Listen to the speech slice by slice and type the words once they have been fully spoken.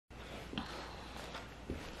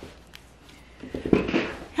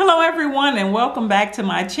Hello everyone and welcome back to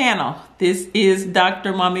my channel. This is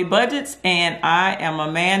Dr. Mommy Budgets and I am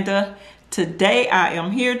Amanda. Today I am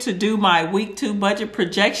here to do my week 2 budget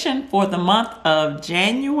projection for the month of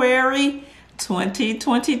January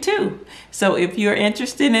 2022. So if you're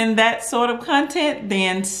interested in that sort of content,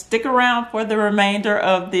 then stick around for the remainder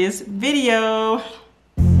of this video.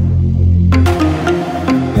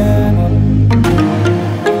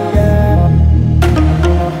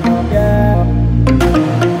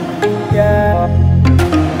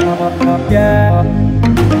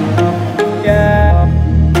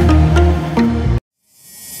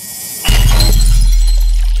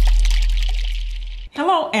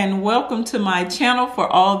 Hello and welcome to my channel. For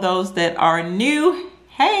all those that are new,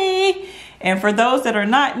 hey, and for those that are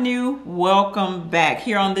not new, welcome back.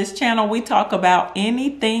 Here on this channel we talk about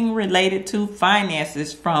anything related to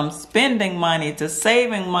finances, from spending money to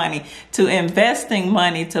saving money to investing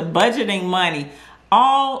money to budgeting money,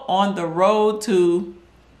 all on the road to,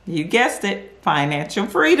 you guessed it, financial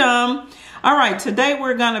freedom. All right, today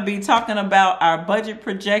we're going to be talking about our budget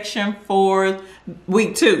projection for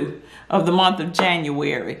week 2 of the month of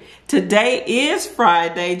January. Today is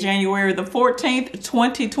Friday, January the 14th,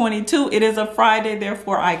 2022. It is a Friday,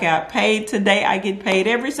 therefore I got paid today. I get paid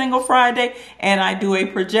every single Friday and I do a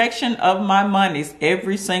projection of my monies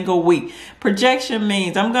every single week. Projection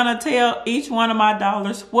means I'm going to tell each one of my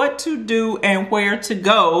dollars what to do and where to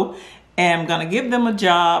go, and I'm going to give them a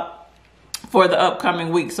job for the upcoming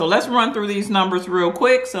week. So let's run through these numbers real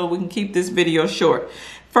quick so we can keep this video short.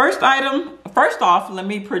 First off, let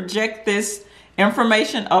me project this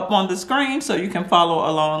information up on the screen so you can follow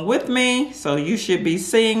along with me. So you should be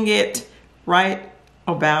seeing it right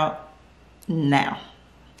about now.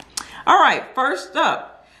 All right, first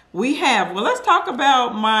up, we have, well, let's talk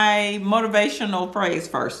about my motivational phrase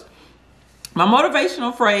first. My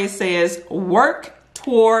motivational phrase says, work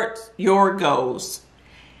towards your goals.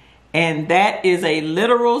 And that is a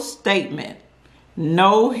literal statement.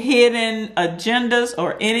 No hidden agendas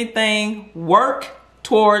or anything. Work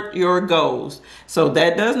toward your goals. So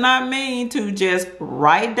that does not mean to just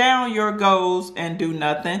write down your goals and do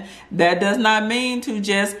nothing. That does not mean to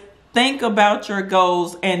just think about your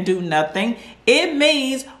goals and do nothing. It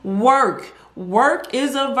means work. Work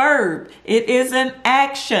is a verb. It is an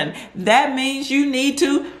action. That means you need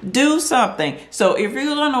to do something. So if you're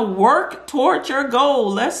going to work toward your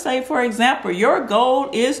goal, let's say, for example, your goal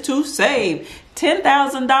is to save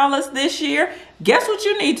 $10,000 this year. Guess what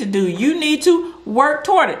you need to do? You need to work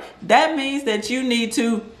toward it. That means that you need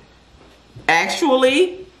to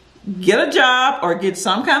actually get a job or get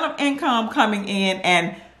some kind of income coming in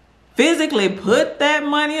and physically put that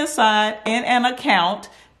money aside in an account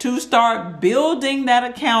to start building that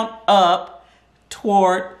account up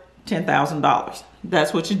toward $10,000.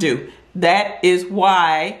 That's what you do. That is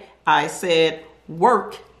why I said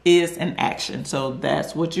work is an action. So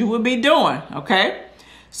that's what you would be doing, okay?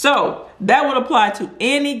 So that would apply to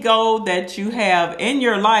any goal that you have in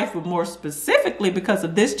your life, but more specifically, because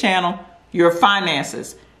of this channel, your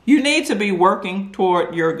finances. You need to be working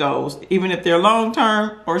toward your goals, even if they're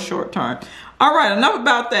long-term or short-term. All right, enough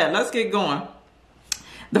about that. Let's get going.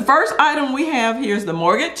 The first item we have here is the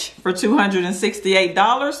mortgage for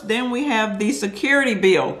 $268. Then we have the security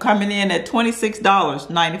bill coming in at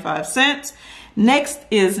 $26.95. Next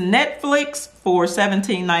is Netflix for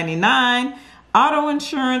 $17.99. Auto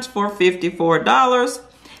insurance for $54.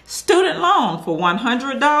 Student loan for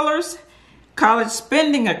 $100. College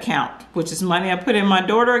spending account, which is money I put in my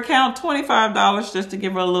daughter account, $25 just to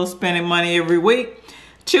give her a little spending money every week.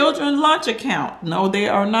 Children lunch account. No, they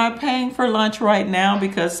are not paying for lunch right now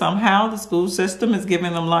because somehow the school system is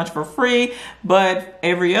giving them lunch for free. But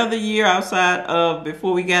every other year outside of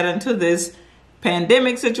before we got into this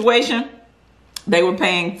pandemic situation, they were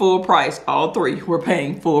paying full price. All three were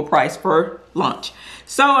paying full price for lunch.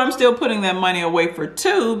 So I'm still putting that money away for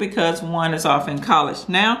 2 because one is off in college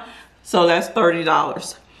now. So that's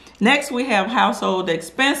 $30. Next, we have household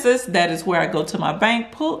expenses. That is where I go to my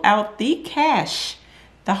bank, pull out the cash,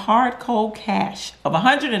 the hard cold cash of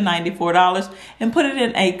 $194, and put it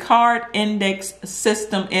in a card index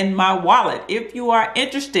system in my wallet. If you are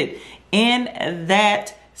interested in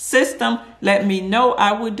that system, let me know.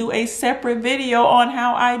 I will do a separate video on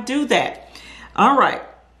how I do that. All right.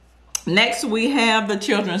 Next, we have the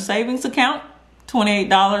children's savings account,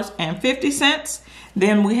 $28.50.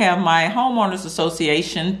 Then we have my homeowners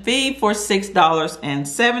association fee for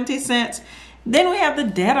 $6.70. Then we have the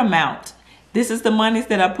debt amount. This is the monies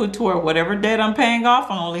that I put toward whatever debt I'm paying off.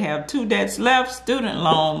 I only have 2 debts left: student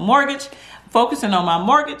loan, mortgage. Focusing on my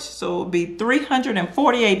mortgage, so it will be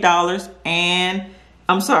 $348 and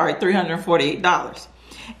 $348.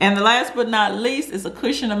 And the last but not least is a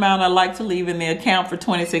cushion amount I like to leave in the account for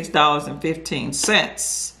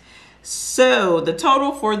 $26.15. So the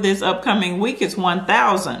total for this upcoming week is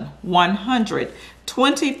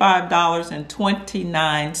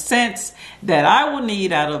 $1,125.29 that I will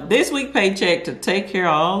need out of this week's paycheck to take care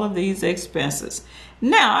of all of these expenses.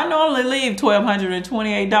 Now, I normally leave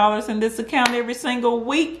 $1,228 in this account every single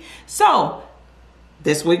week. So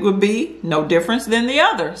this week would be no difference than the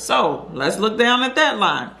other. So let's look down at that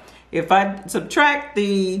line. If I subtract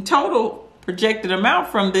the total projected amount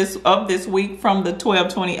from this week from the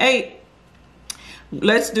 $1,228,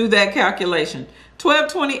 let's do that calculation.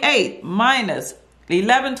 $1,228 minus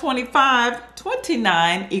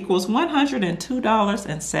 $1,125.29 equals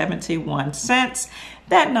 $102.71.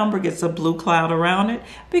 That number gets a blue cloud around it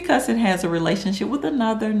because it has a relationship with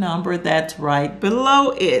another number that's right below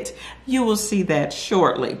it. You will see that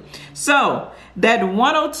shortly. So that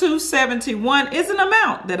 $102.71 is an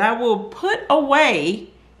amount that I will put away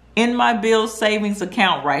in my bill savings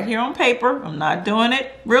account right here on paper. I'm not doing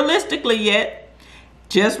it realistically yet.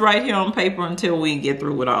 Just right here on paper until we get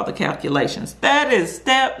through with all the calculations. That is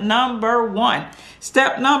step number one.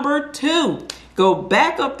 Step number two, go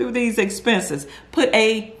back up through these expenses. Put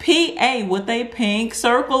a PA with a pink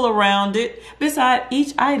circle around it beside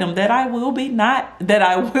each item that I will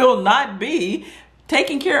not be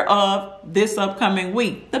taking care of this upcoming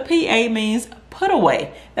week. The PA means put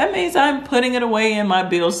away. That means I'm putting it away in my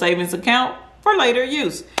bill savings account for later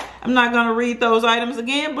use. I'm not going to read those items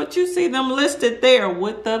again, but you see them listed there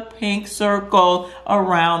with the pink circle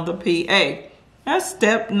around the PA. That's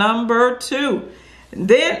step number two.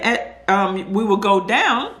 Then we will go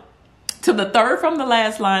down to the third from the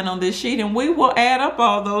last line on this sheet, and we will add up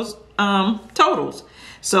all those totals.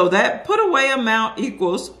 So that put away amount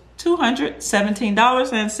equals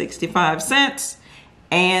 $217.65.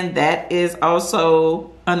 And that is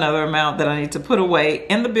also another amount that I need to put away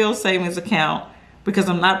in the bill savings account, because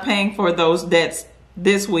I'm not paying for those debts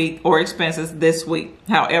this week or expenses this week.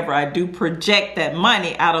 However, I do project that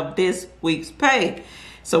money out of this week's pay.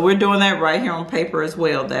 So we're doing that right here on paper as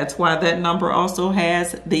well. That's why that number also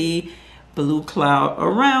has the blue cloud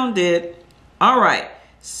around it. All right,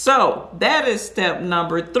 so that is step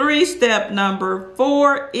number three. Step number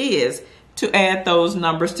four is to add those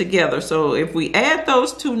numbers together. So if we add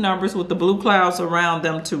those two numbers with the blue clouds around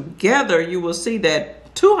them together, you will see that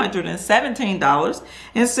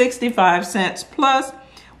 $217.65 plus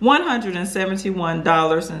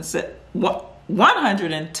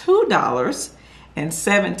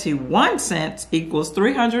 $102.71 equals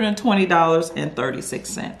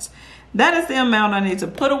 $320.36. That is the amount I need to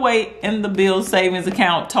put away in the bill savings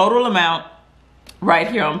account, total amount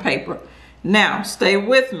right here on paper. Now, stay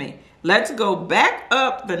with me. Let's go back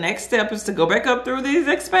up. The next step is to go back up through these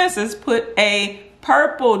expenses, put a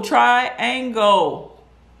purple triangle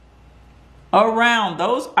around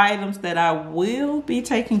those items that I will be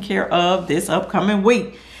taking care of this upcoming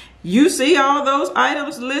week. You see all those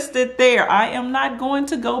items listed there. I am not going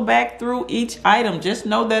to go back through each item. Just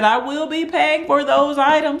know that I will be paying for those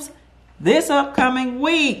items this upcoming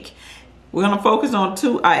week. We're going to focus on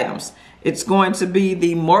two items. It's going to be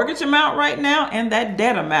the mortgage amount right now and that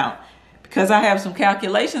debt amount. Because I have some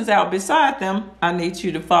calculations out beside them, I need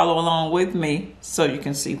you to follow along with me so you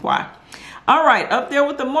can see why. All right, up there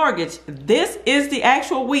with the mortgage, this is the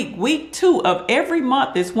actual week. Week 2 of every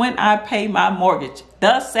month is when I pay my mortgage.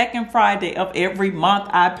 The second Friday of every month,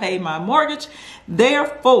 I pay my mortgage.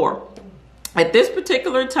 Therefore, at this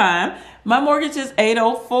particular time, my mortgage is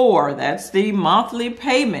 $804. That's the monthly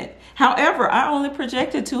payment. However, I only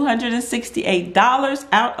projected $268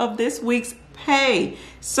 out of this week's pay.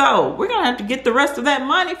 So we're going to have to get the rest of that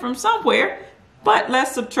money from somewhere, but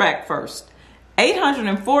let's subtract first.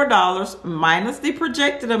 $804 minus the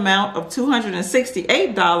projected amount of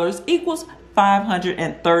 $268 equals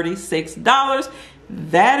 $536.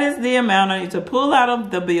 That is the amount I need to pull out of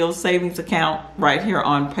the bill savings account right here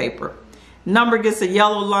on paper. Number gets a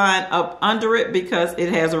yellow line up under it because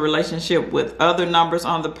it has a relationship with other numbers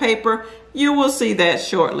on the paper. You will see that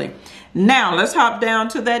shortly. Now let's hop down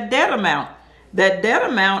to that debt amount. That debt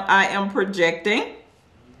amount I am projecting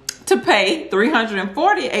to pay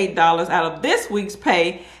 $348 out of this week's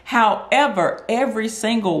pay. However, every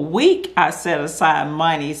single week I set aside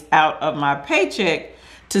monies out of my paycheck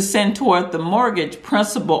to send toward the mortgage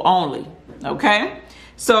principal only. Okay?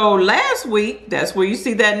 So last week, that's where you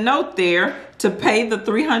see that note there, to pay the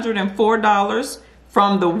 $304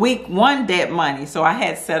 from the week 1 debt money. So I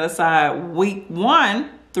had set aside week 1,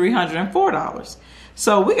 $304.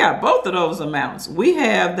 So we got both of those amounts. We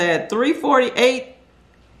have that $348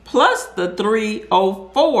 plus the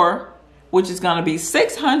 $304 which is going to be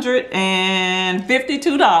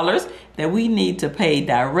 $652 that we need to pay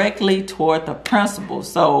directly toward the principal.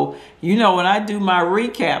 So, you know, when I do my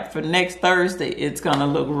recap for next Thursday, it's going to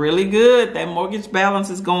look really good. That mortgage balance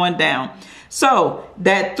is going down. So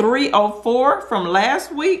that 304 from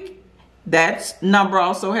last week, that number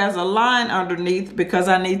also has a line underneath because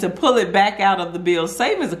I need to pull it back out of the bill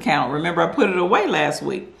savings account. Remember, I put it away last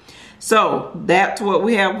week. So that's what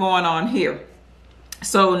we have going on here.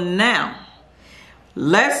 So now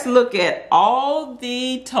let's look at all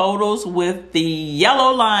the totals with the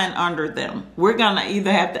yellow line under them. We're going to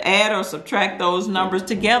either have to add or subtract those numbers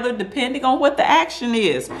together depending on what the action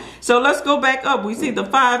is. So let's go back up. We see the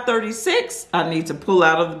 536 I need to pull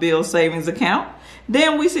out of the bill savings account.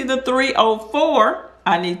 Then we see the 304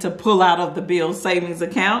 I need to pull out of the bill savings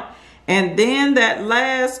account. And then that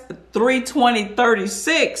last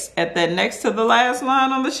 320.36 at that next to the last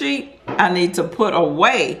line on the sheet, I need to put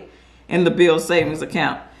away in the bill savings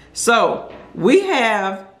account. So we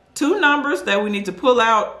have two numbers that we need to pull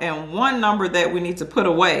out and one number that we need to put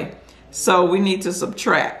away. So we need to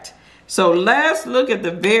subtract. So let's look at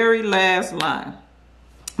the very last line.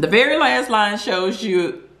 The very last line shows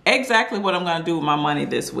you exactly what I'm going to do with my money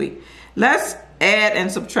this week. Let's add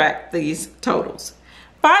and subtract these totals.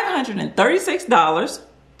 $536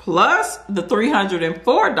 plus the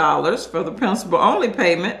 $304 for the principal only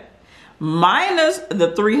payment minus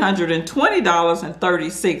the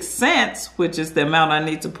 $320.36, which is the amount I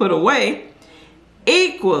need to put away,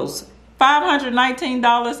 equals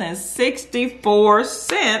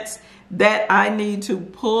 $519.64 that I need to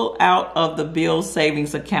pull out of the bill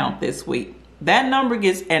savings account this week. That number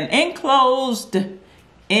gets an enclosed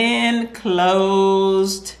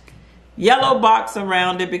yellow box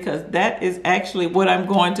around it because that is actually what I'm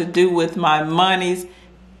going to do with my monies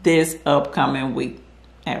this upcoming week.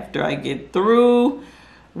 After I get through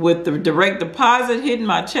with the direct deposit hitting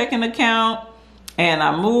my checking account and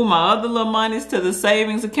I move my other little monies to the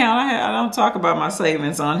savings account. I don't talk about my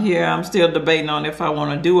savings on here. I'm still debating on if I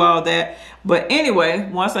want to do all that. But anyway,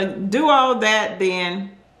 once I do all that,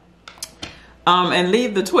 then and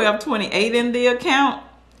leave the $12.28 in the account,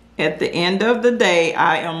 at the end of the day,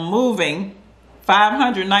 I am moving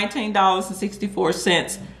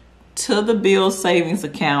 $519.64 to the bill savings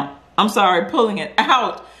account. I'm sorry, pulling it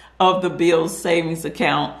out of the bill savings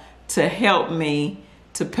account to help me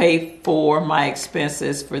to pay for my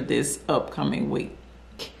expenses for this upcoming week.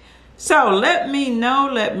 So let me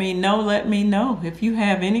know if you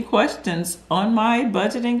have any questions on my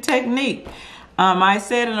budgeting technique. I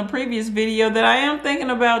said in a previous video that I am thinking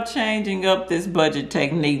about changing up this budget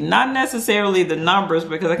technique. Not necessarily the numbers,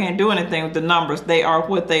 because I can't do anything with the numbers. They are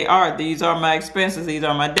what they are. These are my expenses. These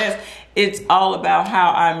are my debts. It's all about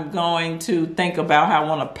how I'm going to think about how I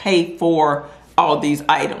want to pay for all these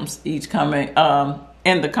items each coming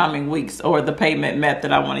in the coming weeks, or the payment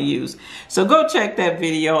method I want to use. So go check that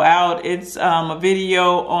video out. It's a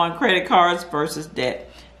video on credit cards versus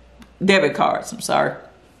debit cards. I'm sorry.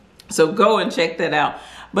 So go and check that out.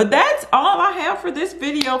 But that's all I have for this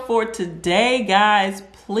video for today, guys.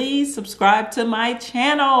 Please subscribe to my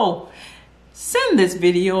channel. Send this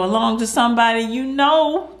video along to somebody you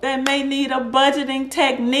know that may need a budgeting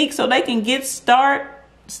technique so they can get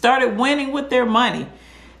started winning with their money.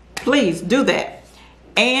 Please do that.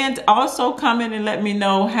 And also comment and let me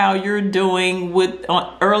know how you're doing with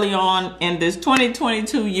early on in this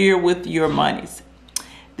 2022 year with your monies.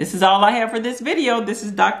 This is all I have for this video. This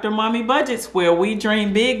is Dr. Mommy Budgets, where we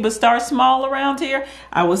dream big but start small around here.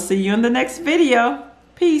 I will see you in the next video.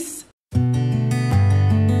 Peace.